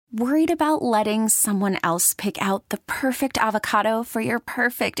Worried about letting someone else pick out the perfect avocado for your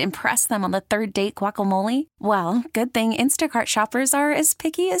perfect impress them on the third date guacamole? Well, good thing Instacart shoppers are as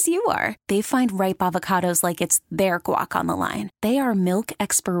picky as you are. They find ripe avocados like it's their guac on the line. They are milk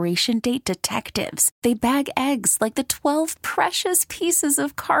expiration date detectives. They bag eggs like the 12 precious pieces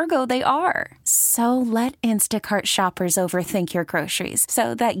of cargo they are. So let Instacart shoppers overthink your groceries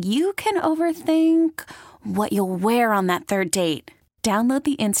so that you can overthink what you'll wear on that third date. Download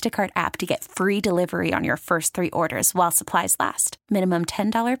the Instacart app to get free delivery on your first 3 orders while supplies last. Minimum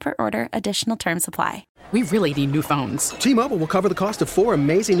 $10 per order. Additional terms apply. We really need new phones. T-Mobile will cover the cost of 4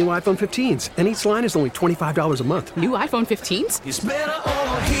 amazing new iPhone 15s, and each line is only $25 a month. New iPhone 15s? It's better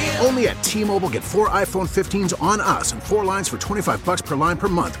over here. Only at T-Mobile, get 4 iPhone 15s on us and 4 lines for $25 per line per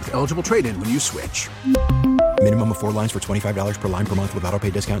month with eligible trade-in when you switch. Minimum of 4 lines for $25 per line per month with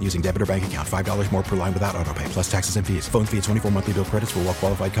autopay discount using debit or bank account. $5 more per line without autopay, plus taxes and fees. Phone fee at 24 monthly bill credits for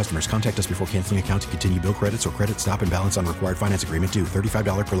well-qualified customers. Contact us before canceling account to continue bill credits or credit stop and balance on required finance agreement due.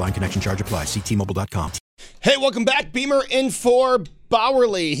 $35 per line connection charge applies. See T-Mobile.com. Hey, welcome back. Beamer in for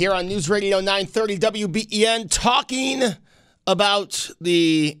Bowerly here on News Radio 930 WBEN, talking about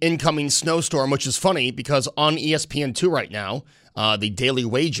the incoming snowstorm, which is funny because on ESPN2 right now, the Daily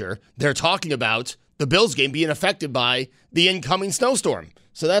Wager, they're talking about the Bills game being affected by the incoming snowstorm.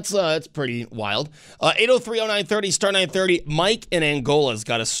 So that's pretty wild. 803-0930, star 930. Mike in Angola's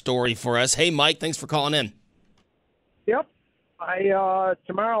got a story for us. Hey, Mike, thanks for calling in. Yep.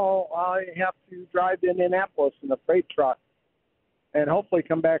 Tomorrow I have to drive to Indianapolis in a freight truck and hopefully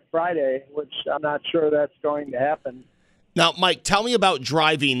come back Friday, which I'm not sure that's going to happen. Now, Mike, tell me about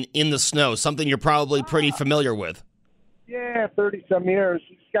driving in the snow, something you're probably pretty familiar with. Yeah, 30-some years.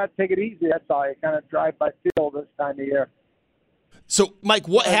 You just got to take it easy. That's all. You kind of drive by feel this time of year. So, Mike,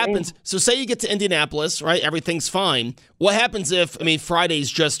 what happens? So, say you get to Indianapolis, right? Everything's fine. What happens if, Friday's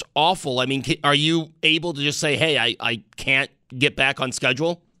just awful? Are you able to just say, hey, I can't get back on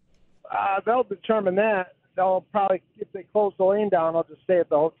schedule? They'll determine that. They'll probably, if they close the lane down, I'll just stay at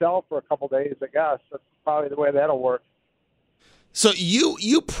the hotel for a couple days, I guess. That's probably the way that'll work. So,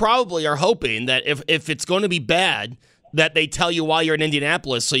 you probably are hoping that if it's going to be bad, that they tell you while you're in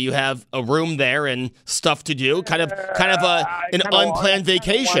Indianapolis, so you have a room there and stuff to do, kind of an unplanned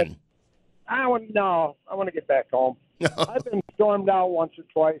vacation. I want to get back home. I've been stormed out once or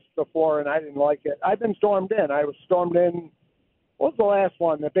twice before, and I didn't like it. I've been stormed in. I was stormed in. What was the last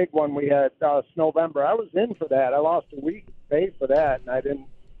one? The big one we had, November. I was in for that. I lost a week pay for that, and I didn't.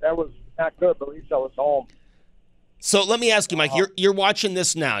 That was not good. But at least I was home. So let me ask you, Mike, you're watching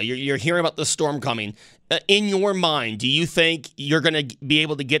this now. You're hearing about the storm coming. In your mind, do you think you're going to be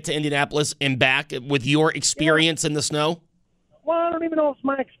able to get to Indianapolis and back with your experience in the snow? Well, I don't even know if it's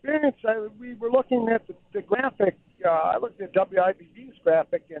my experience. We were looking at the graphic. I looked at WIBD's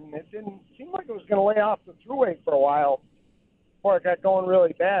graphic, and it didn't seem like it was going to lay off the thruway for a while before it got going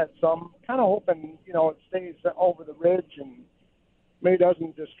really bad. So I'm kind of hoping, it stays over the ridge and maybe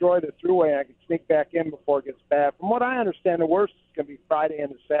doesn't destroy the thruway, and I can sneak back in before it gets bad. From what I understand, the worst is going to be Friday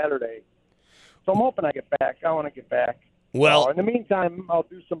into Saturday. So I'm hoping I get back. I want to get back. Well, in the meantime, I'll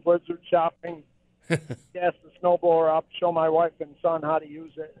do some blizzard shopping, gas the snowblower up, show my wife and son how to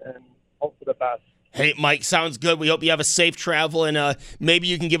use it, and hope for the best. Hey, Mike, sounds good. We hope you have a safe travel, and maybe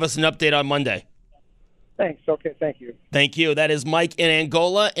you can give us an update on Monday. Thanks. Okay, thank you. Thank you. That is Mike in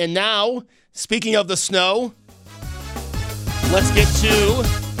Angola. And now, speaking of the snow, let's get to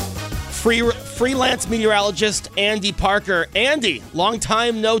freelance meteorologist Andy Parker. Andy, long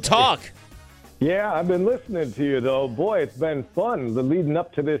time no talk. Yeah, I've been listening to you, though. Boy, it's been fun leading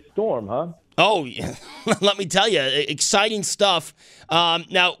up to this storm, huh? Oh, yeah. Let me tell you, exciting stuff.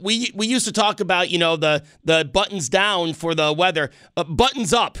 Now, we used to talk about, the buttons down for the weather.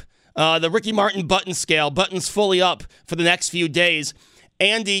 Buttons up, the Ricky Martin button scale, buttons fully up for the next few days.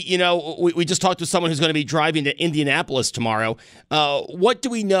 Andy, we just talked to someone who's going to be driving to Indianapolis tomorrow. What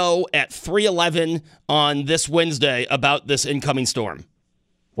do we know at 3:11 on this Wednesday about this incoming storm?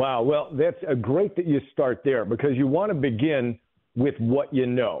 Wow, well, that's great that you start there because you want to begin with what you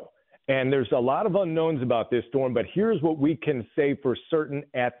know. And there's a lot of unknowns about this storm, but here's what we can say for certain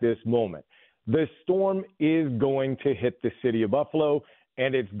at this moment. The storm is going to hit the city of Buffalo,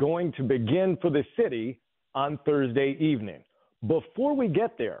 and it's going to begin for the city on Thursday evening. Before we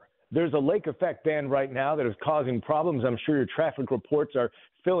get there, there's a lake effect band right now that is causing problems. I'm sure your traffic reports are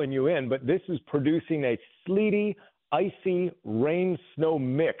filling you in, but this is producing a sleety, icy rain-snow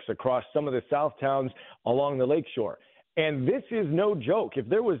mix across some of the south towns along the lakeshore. And this is no joke. If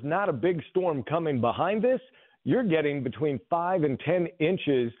there was not a big storm coming behind this, you're getting between 5 and 10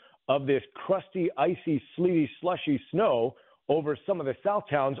 inches of this crusty, icy, sleety, slushy snow over some of the south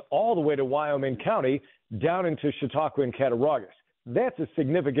towns all the way to Wyoming County down into Chautauqua and Cattaraugus. That's a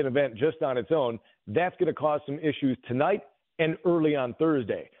significant event just on its own. That's going to cause some issues tonight and early on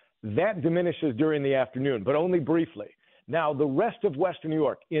Thursday. That diminishes during the afternoon, but only briefly. Now, the rest of western New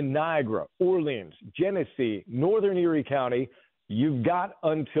York, in Niagara, Orleans, Genesee, northern Erie County, you've got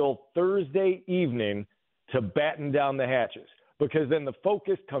until Thursday evening to batten down the hatches, because then the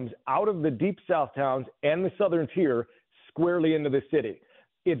focus comes out of the deep south towns and the southern tier squarely into the city.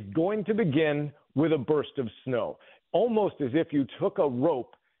 It's going to begin with a burst of snow, almost as if you took a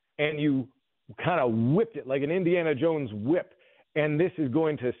rope and you kind of whipped it like an Indiana Jones whip. And this is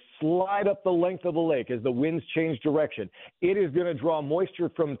going to slide up the length of the lake as the winds change direction. It is going to draw moisture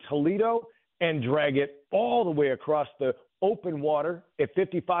from Toledo and drag it all the way across the open water at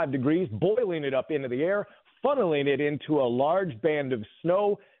 55 degrees, boiling it up into the air, funneling it into a large band of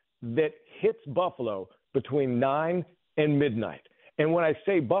snow that hits Buffalo between 9 and midnight. And when I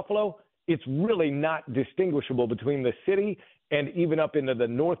say Buffalo, it's really not distinguishable between the city and even up into the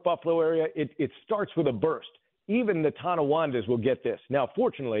North Buffalo area. It starts with a burst. Even the Tonawandas will get this. Now,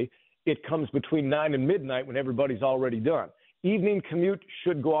 fortunately, it comes between 9 and midnight when everybody's already done. Evening commute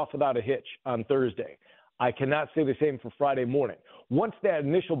should go off without a hitch on Thursday. I cannot say the same for Friday morning. Once that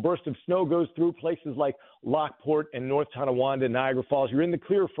initial burst of snow goes through places like Lockport and North Tonawanda, Niagara Falls, you're in the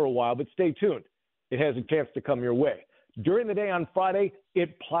clear for a while, but stay tuned. It has a chance to come your way. During the day on Friday,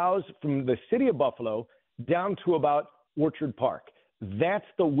 it plows from the city of Buffalo down to about Orchard Park. That's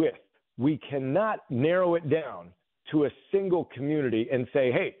the width. We cannot narrow it down to a single community and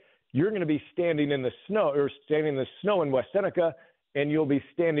say, hey, you're going to be standing in the snow in West Seneca, and you'll be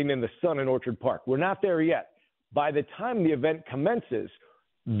standing in the sun in Orchard Park. We're not there yet. By the time the event commences,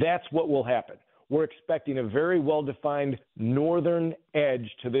 that's what will happen. We're expecting a very well-defined northern edge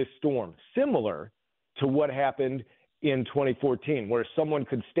to this storm, similar to what happened in 2014, where someone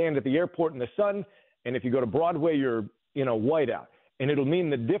could stand at the airport in the sun, and if you go to Broadway, you're in a whiteout. And it'll mean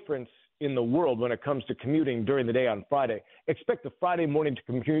the difference in the world when it comes to commuting during the day on Friday. Expect the Friday morning to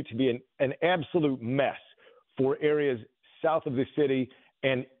commute to be an absolute mess for areas south of the city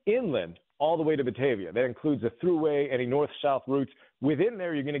and inland all the way to Batavia. That includes the thruway, any north-south routes. Within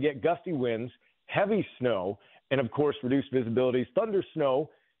there, you're going to get gusty winds, heavy snow, and, of course, reduced visibilities. Thunder snow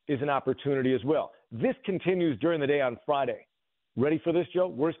is an opportunity as well. This continues during the day on Friday. Ready for this, Joe?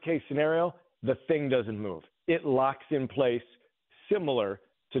 Worst-case scenario, the thing doesn't move. It locks in place, similar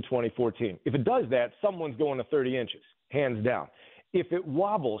to 2014. If it does that, someone's going to 30 inches, hands down. If it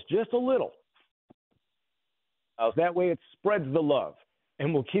wobbles just a little, that way it spreads the love,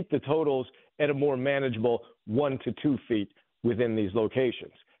 and we'll keep the totals at a more manageable 1 to 2 feet within these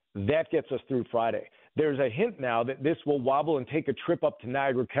locations. That gets us through Friday. There's a hint now that this will wobble and take a trip up to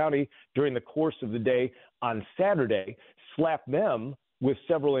Niagara County during the course of the day on Saturday, slap them with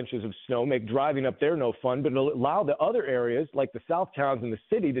several inches of snow, make driving up there no fun, but it'll allow the other areas like the south towns and the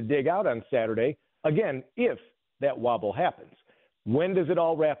city to dig out on Saturday, again, if that wobble happens. When does it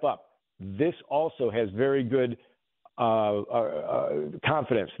all wrap up? This also has very good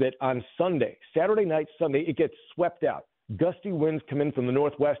confidence that on Sunday, Saturday night, Sunday, it gets swept out. Gusty winds come in from the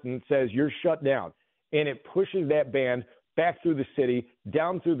northwest and it says you're shut down. And it pushes that band back through the city,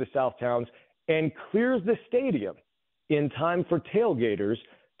 down through the south towns, and clears the stadium in time for tailgaters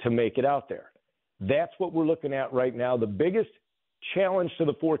to make it out there. That's what we're looking at right now. The biggest challenge to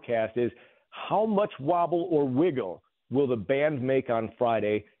the forecast is how much wobble or wiggle will the band make on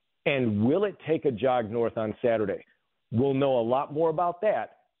Friday, and will it take a jog north on Saturday? We'll know a lot more about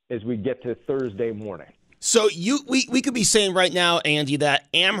that as we get to Thursday morning. So we could be saying right now, Andy, that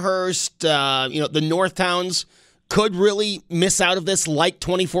Amherst, the north towns could really miss out of this like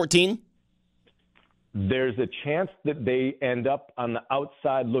 2014? There's a chance that they end up on the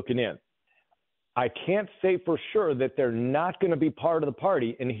outside looking in. I can't say for sure that they're not going to be part of the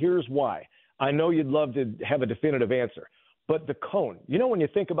party, and here's why. I know you'd love to have a definitive answer, but the cone, when you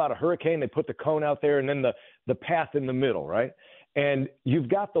think about a hurricane, they put the cone out there and then the path in the middle, right? And you've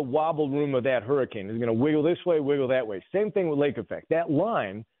got the wobble room of that hurricane. It's going to wiggle this way, wiggle that way. Same thing with lake effect. That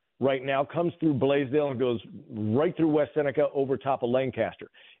line right now comes through Blaisdell and goes right through West Seneca over top of Lancaster.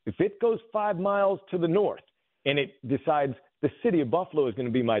 If it goes 5 miles to the north and it decides the city of Buffalo is going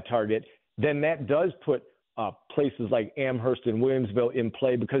to be my target, then that does put places like Amherst and Williamsville in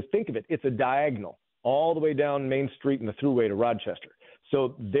play, because think of it, it's a diagonal all the way down Main Street and the thruway to Rochester.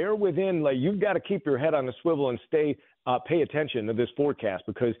 So they're within, you've got to keep your head on the swivel and pay attention to this forecast,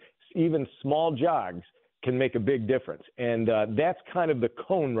 because even small jogs can make a big difference. And that's kind of the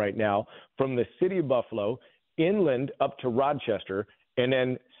cone right now from the city of Buffalo inland up to Rochester and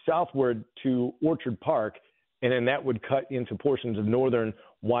then southward to Orchard Park. and then that would cut into portions of northern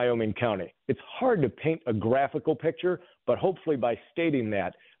Wyoming County. It's hard to paint a graphical picture, but hopefully by stating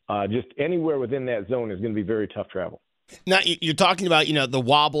that, just anywhere within that zone is going to be very tough travel. Now, you're talking about, the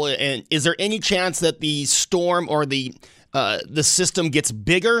wobble, and is there any chance that the storm or the system gets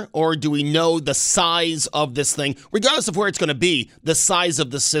bigger, or do we know the size of this thing, regardless of where it's going to be, the size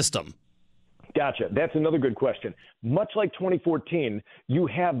of the system? Gotcha. That's another good question. Much like 2014, you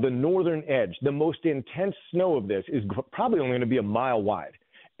have the northern edge. The most intense snow of this is probably only going to be a mile wide.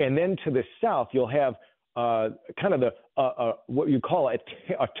 And then to the south, you'll have kind of the what you call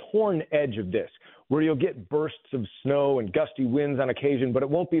a torn edge of this, where you'll get bursts of snow and gusty winds on occasion, but it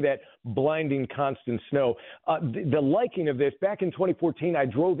won't be that blinding constant snow. The liking of this, back in 2014, I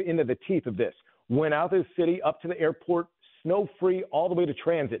drove into the teeth of this, went out of the city, up to the airport, snow-free, all the way to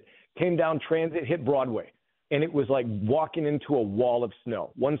Transit, came down Transit, hit Broadway, and it was like walking into a wall of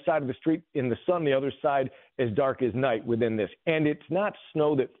snow. One side of the street in the sun, the other side as dark as night within this. And it's not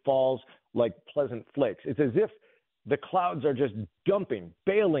snow that falls like pleasant flakes. It's as if the clouds are just dumping,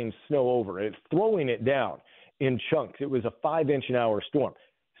 bailing snow over it, throwing it down in chunks. It was a 5-inch-an-hour storm.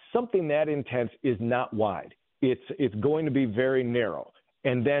 Something that intense is not wide. It's going to be very narrow.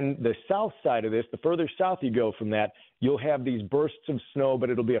 And then the south side of this, the further south you go from that, you'll have these bursts of snow, but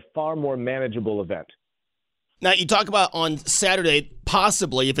it'll be a far more manageable event. Now, you talk about on Saturday,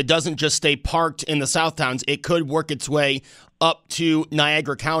 possibly, if it doesn't just stay parked in the South Towns, it could work its way up to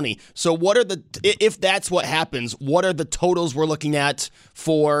Niagara County. So if that's what happens, what are the totals we're looking at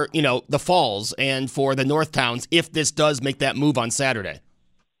for, the Falls and for the North Towns if this does make that move on Saturday?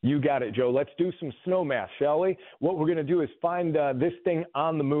 You got it, Joe. Let's do some snow math, shall we? What we're going to do is find this thing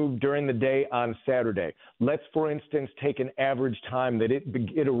on the move during the day on Saturday. Let's, for instance, take an average time that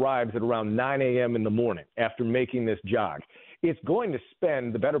it arrives at around 9 a.m. in the morning after making this jog. It's going to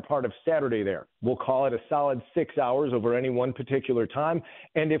spend the better part of Saturday there. We'll call it a solid 6 hours over any one particular time.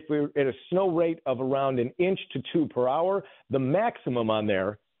 And if we're at a snow rate of around 1 inch to 2 per hour, the maximum on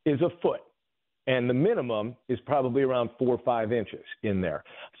there is a foot. And the minimum is probably around 4 or 5 inches in there.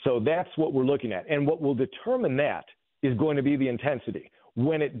 So that's what we're looking at. And what will determine that is going to be the intensity.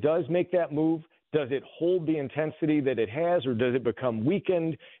 When it does make that move, does it hold the intensity that it has, or does it become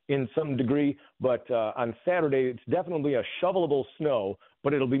weakened in some degree? But on Saturday, it's definitely a shovelable snow,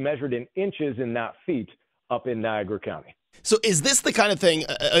 but it'll be measured in inches and not feet up in Niagara County. So is this the kind of thing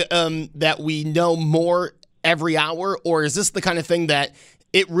that we know more every hour, or is this the kind of thing that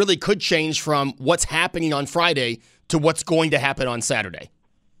it really could change from what's happening on Friday to what's going to happen on Saturday?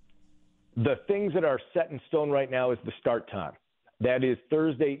 The things that are set in stone right now is the start time. That is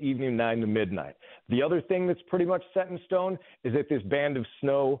Thursday evening, 9 to midnight. The other thing that's pretty much set in stone is that this band of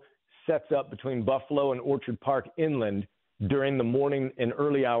snow sets up between Buffalo and Orchard Park inland during the morning and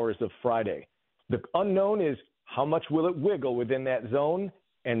early hours of Friday. The unknown is how much will it wiggle within that zone,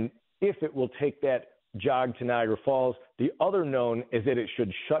 and if it will take that jog to Niagara Falls. The other known is that it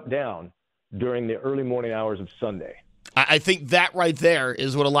should shut down during the early morning hours of Sunday. I think that right there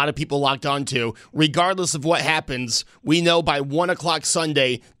is what a lot of people locked onto. Regardless of what happens, we know by 1 o'clock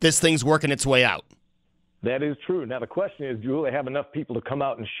Sunday, this thing's working its way out. That is true. Now, the question is, do they have enough people to come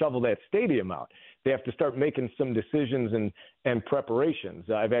out and shovel that stadium out? They have to start making some decisions and preparations.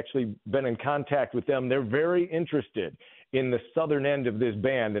 I've actually been in contact with them. They're very interested in the southern end of this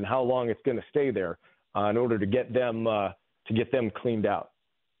band and how long it's going to stay there in order to get them cleaned out.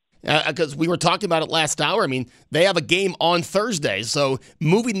 Because we were talking about it last hour. I mean, they have a game on Thursday, so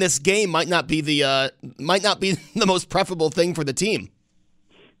moving this game might not be the most preferable thing for the team.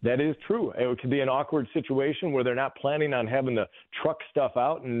 That is true. It could be an awkward situation where they're not planning on having to truck stuff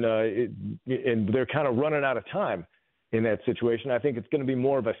out, and they're kind of running out of time in that situation. I think it's going to be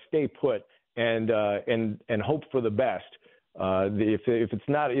more of a stay put and hope for the best. If it's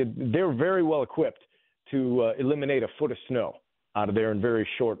not, they're very well equipped to eliminate a foot of snow out of there in very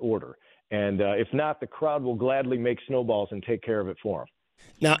short order. And if not, the crowd will gladly make snowballs and take care of it for them.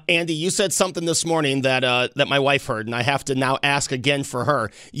 Now, Andy, you said something this morning that my wife heard, and I have to now ask again for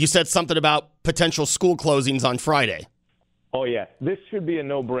her. You said something about potential school closings on Friday. Oh, yeah. This should be a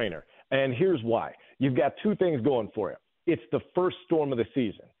no-brainer. And here's why. You've got two things going for you. It's the first storm of the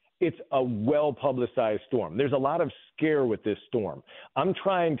season. It's a well-publicized storm. There's a lot of scare with this storm. I'm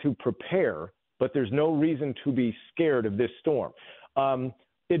trying to prepare, but there's no reason to be scared of this storm.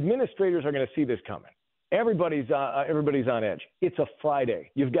 Administrators are going to see this coming. Everybody's on edge. It's a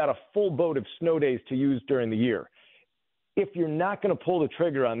Friday. You've got a full boat of snow days to use during the year. If you're not going to pull the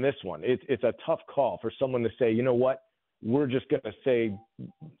trigger on this one, it's a tough call for someone to say, you know what, we're just going to say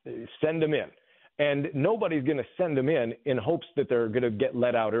send them in. And nobody's going to send them in hopes that they're going to get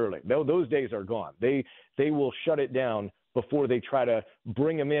let out early. Those days are gone. They will shut it down before they try to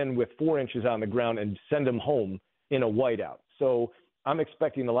bring them in with 4 inches on the ground and send them home in a whiteout. So I'm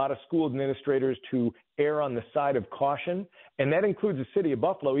expecting a lot of school administrators to err on the side of caution, and that includes the city of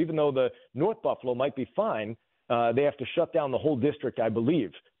Buffalo. Even though the North Buffalo might be fine, they have to shut down the whole district, I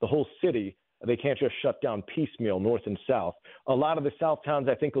believe, the whole city. They can't just shut down piecemeal north and south. A lot of the south towns,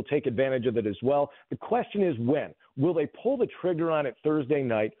 I think, will take advantage of it as well. The question is when. Will they pull the trigger on it Thursday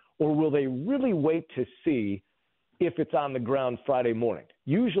night, or will they really wait to see if it's on the ground Friday morning?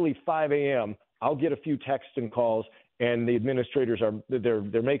 Usually 5 a.m., I'll get a few texts and calls, and the administrators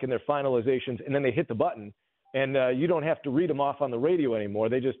they're making their finalizations, and then they hit the button, and you don't have to read them off on the radio anymore.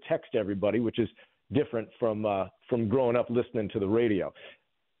 They just text everybody, which is different from growing up listening to the radio.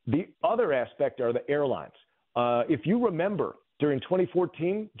 The other aspect are the airlines. If you remember during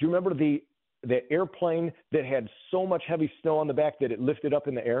 2014, do you remember the airplane that had so much heavy snow on the back that it lifted up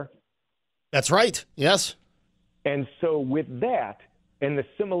in the air? That's right. Yes. And so with that and the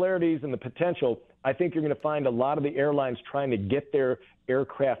similarities and the potential, I think you're going to find a lot of the airlines trying to get their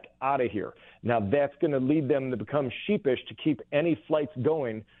aircraft out of here. Now, that's going to lead them to become sheepish to keep any flights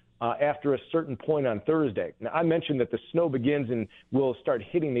going after a certain point on Thursday. Now, I mentioned that the snow begins and will start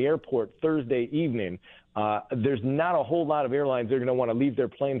hitting the airport Thursday evening. There's not a whole lot of airlines that are going to want to leave their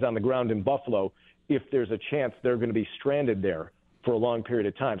planes on the ground in Buffalo if there's a chance they're going to be stranded there for a long period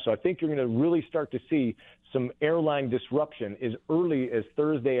of time. So I think you're going to really start to see some airline disruption as early as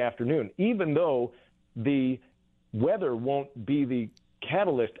Thursday afternoon, even though the weather won't be the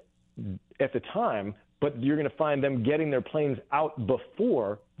catalyst at the time, but you're going to find them getting their planes out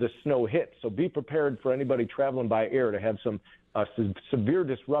before the snow hits. So be prepared for anybody traveling by air to have some severe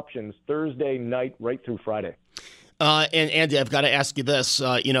disruptions Thursday night right through Friday. And Andy, I've got to ask you this,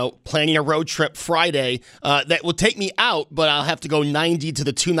 planning a road trip Friday, that will take me out, but I'll have to go 90 to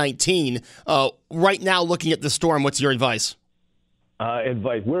the 219. Right now, looking at the storm, what's your advice?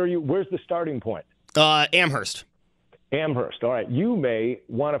 Advice. Where are you? Where's the starting point? Amherst. Amherst. All right. You may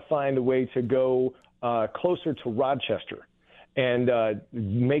want to find a way to go closer to Rochester and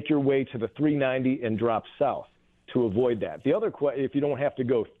make your way to the 390 and drop south to avoid that. The other if you don't have to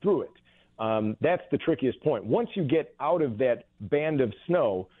go through it, that's the trickiest point. Once you get out of that band of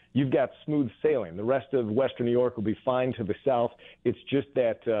snow, you've got smooth sailing. The rest of western New York will be fine to the south. It's just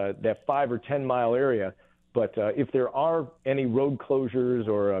that 5 or 10 mile area. But if there are any road closures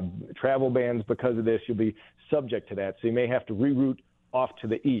or travel bans because of this, you'll be subject to that. So you may have to reroute off to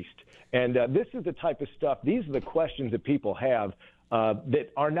the east. And this is the type of stuff, these are the questions that people have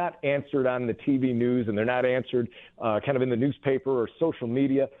that are not answered on the TV news, and they're not answered kind of in the newspaper or social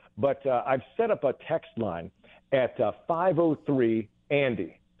media. But I've set up a text line at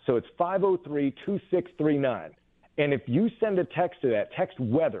 503-ANDY. So it's 503-2639. And if you send a text to that, text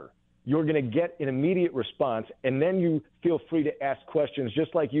weather, you're going to get an immediate response, and then you feel free to ask questions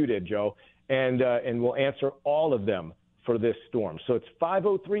just like you did, Joe, and we'll answer all of them for this storm. So it's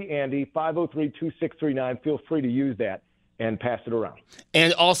 503-ANDY, 503-2639. Feel free to use that and pass it around.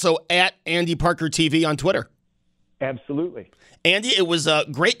 And also at Andy Parker TV on Twitter. Absolutely. Andy, it was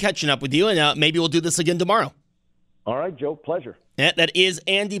great catching up with you, and maybe we'll do this again tomorrow. All right, Joe. Pleasure. That is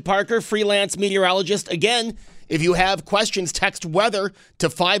Andy Parker, freelance meteorologist. Again, if you have questions, text weather to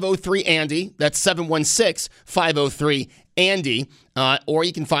 503-ANDY. That's 716-503-ANDY. Or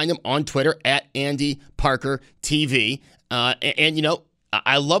you can find him on Twitter at Andy Parker TV. And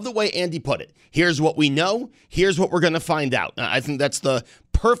I love the way Andy put it. Here's what we know. Here's what we're going to find out. I think that's the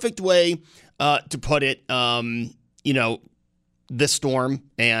perfect way to put it. This storm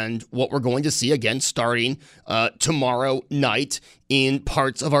and what we're going to see again starting tomorrow night in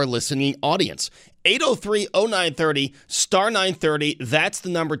parts of our listening audience. 803-0930, star 930. That's the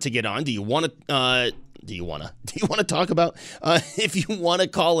number to get on. Do you want to talk about, if you want to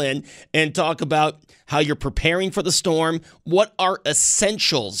call in and talk about how you're preparing for the storm, what are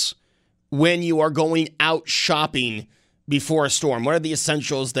essentials when you are going out shopping before a storm? What are the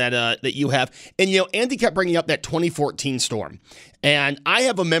essentials that you have? And, Andy kept bringing up that 2014 storm. And I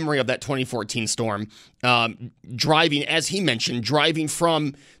have a memory of that 2014 storm, driving, as he mentioned, driving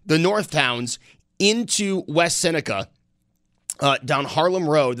from the North Towns into West Seneca, down Harlem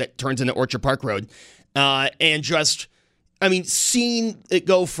Road that turns into Orchard Park Road. And just, seeing it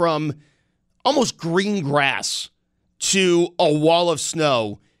go from almost green grass to a wall of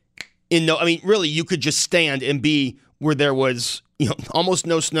snow really, you could just stand and be where there was, almost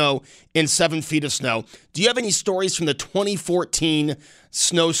no snow and 7 feet of snow. Do you have any stories from the 2014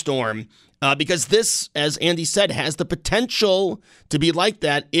 snowstorm because this, as Andy said, has the potential to be like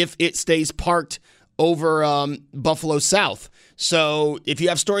that if it stays parked over Buffalo South. So if you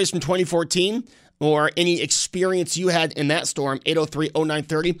have stories from 2014 or any experience you had in that storm,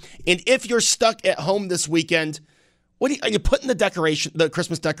 803-0930. And if you're stuck at home this weekend, are you putting the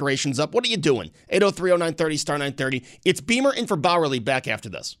Christmas decorations up? What are you doing? 803-0930, star 930. It's Beamer in for Bauerle, back after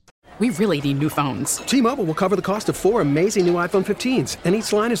this. We really need new phones. T-Mobile will cover the cost of 4 amazing new iPhone 15s, and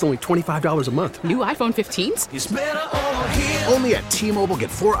each line is only $25 a month. New iPhone 15s? It's better over here. Only at T-Mobile, get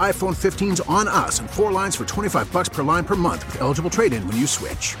 4 iPhone 15s on us and 4 lines for $25 per line per month with eligible trade-in when you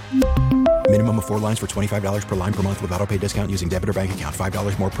switch. Minimum of 4 lines for $25 per line per month with auto-pay discount using debit or bank account.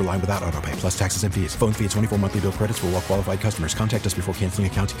 $5 more per line without auto-pay, plus taxes and fees. Phone fee at 24 monthly bill credits for well-qualified customers. Contact us before canceling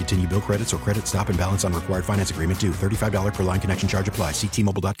account to continue bill credits or credit stop and balance on required finance agreement due. $35 per line connection charge applies. See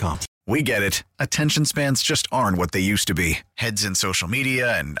T-Mobile.com. We get it. Attention spans just aren't what they used to be. Heads in social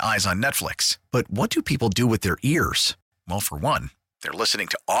media and eyes on Netflix. But what do people do with their ears? Well, for one, they're listening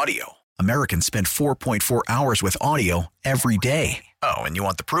to audio. Americans spend 4.4 hours with audio every day. Oh, and you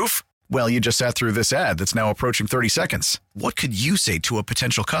want the proof? Well, you just sat through this ad that's now approaching 30 seconds. What could you say to a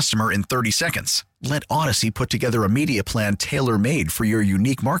potential customer in 30 seconds? Let Odyssey put together a media plan tailor-made for your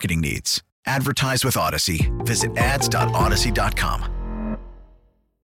unique marketing needs. Advertise with Odyssey. Visit ads.odyssey.com.